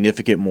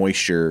significant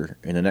moisture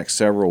in the next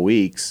several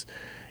weeks,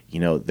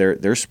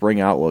 their spring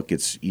outlook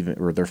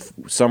their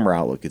summer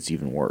outlook gets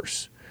even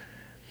worse.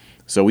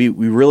 So we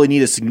really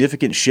need a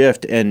significant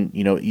shift. And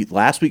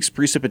last week's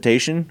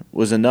precipitation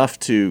was enough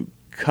to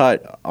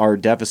cut our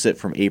deficit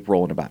from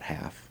April in about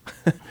half,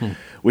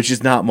 which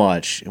is not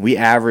much. We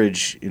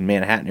average in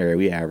Manhattan area,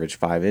 we average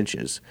 5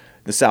 inches.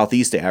 In the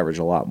southeast, they average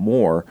a lot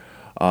more,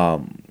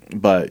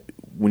 but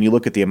when you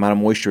look at the amount of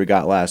moisture we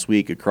got last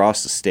week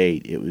across the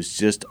state, it was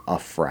just a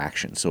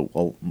fraction.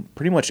 So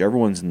pretty much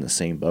everyone's in the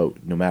same boat,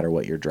 no matter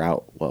what your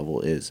drought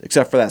level is,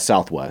 except for that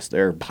southwest.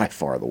 They're by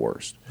far the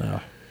worst. Yeah.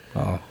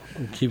 Well,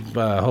 keep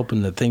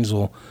hoping that things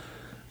will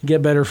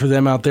get better for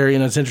them out there.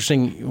 It's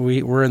interesting.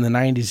 We're in the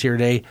 90s here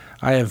today.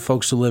 I have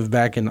folks who live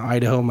back in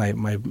Idaho,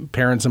 my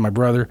parents and my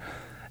brother,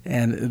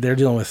 and they're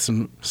dealing with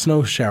some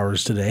snow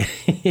showers today.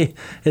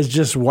 It's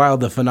just wild,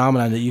 the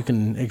phenomenon that you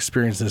can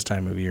experience this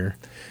time of year.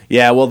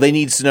 Yeah, well, they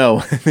need snow.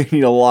 They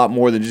need a lot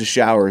more than just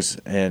showers.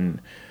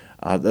 And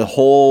the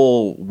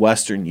whole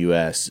western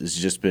U.S. has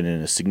just been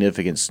in a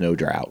significant snow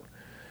drought.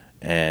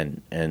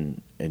 And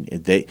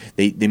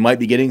they might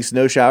be getting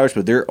snow showers,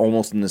 but they're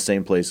almost in the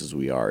same place as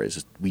we are.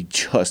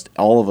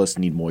 All of us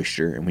need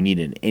moisture, and we need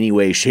it in any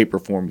way, shape, or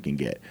form we can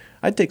get.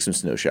 I'd take some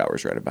snow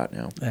showers right about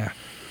now. Yeah.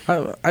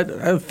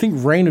 I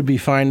think rain would be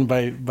fine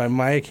by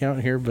my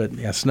account here, but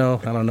yeah, snow,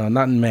 I don't know,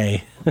 not in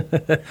May.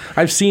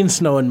 I've seen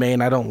snow in May,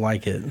 and I don't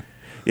like it.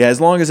 Yeah, as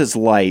long as it's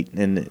light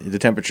and the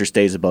temperature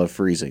stays above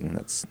freezing,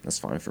 that's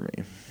fine for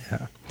me.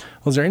 Yeah.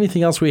 Well, is there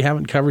anything else we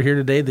haven't covered here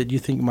today that you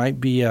think might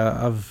be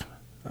of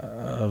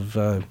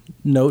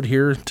note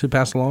here to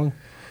pass along?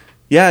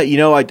 Yeah,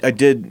 I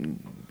did.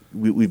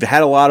 We've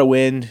had a lot of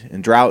wind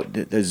and drought.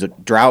 There's a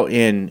drought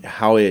in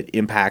how it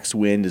impacts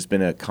wind has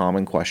been a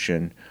common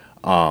question.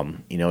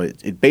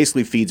 It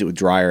basically feeds it with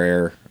drier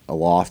air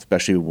aloft,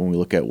 especially when we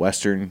look at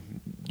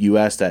western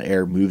U.S. That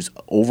air moves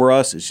over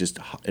us. It's just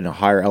in a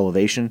higher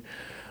elevation.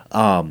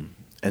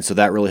 And so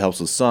that really helps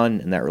with sun,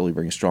 and that really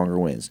brings stronger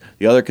winds.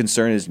 The other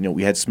concern is,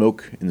 we had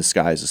smoke in the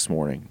skies this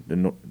morning.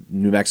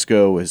 New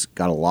Mexico has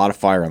got a lot of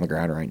fire on the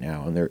ground right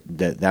now, and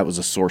that was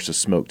a source of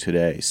smoke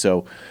today.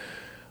 So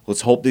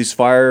let's hope these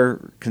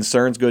fire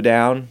concerns go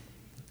down.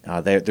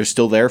 They're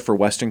still there for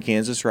western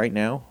Kansas right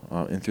now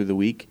and through the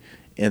week.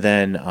 And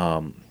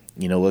then,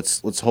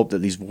 let's hope that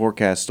these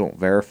forecasts don't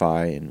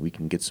verify and we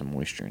can get some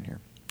moisture in here.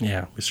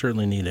 Yeah, we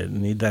certainly need it. We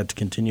need that to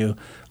continue.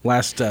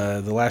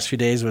 The last few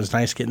days, it was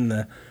nice getting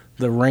the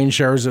rain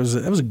showers. It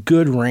was a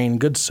good rain,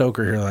 good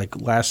soaker here, like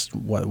last,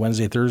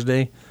 Wednesday,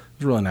 Thursday. It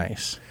was really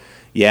nice.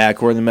 Yeah,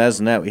 according to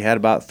Mesonet, we had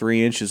about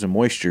 3 inches of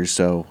moisture.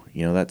 So,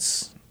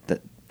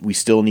 we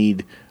still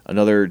need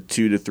another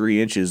 2 to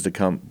 3 inches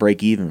to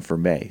break even for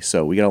May.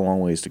 So we got a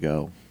long ways to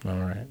go. All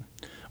right.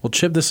 Well,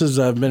 Chip, this has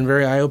been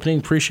very eye-opening.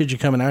 Appreciate you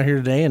coming out here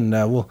today, and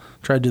we'll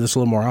try to do this a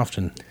little more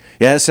often.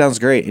 Yeah, that sounds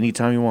great.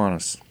 Anytime you want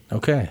us.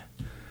 Okay.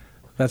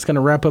 That's going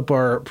to wrap up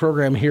our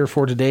program here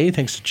for today.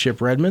 Thanks to Chip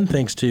Redmond.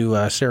 Thanks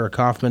to Sarah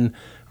Kaufman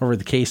over at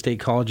the K-State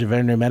College of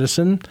Veterinary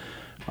Medicine.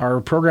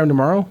 Our program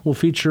tomorrow will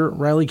feature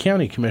Riley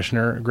County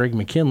Commissioner Greg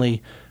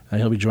McKinley.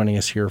 He'll be joining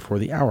us here for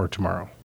the hour tomorrow.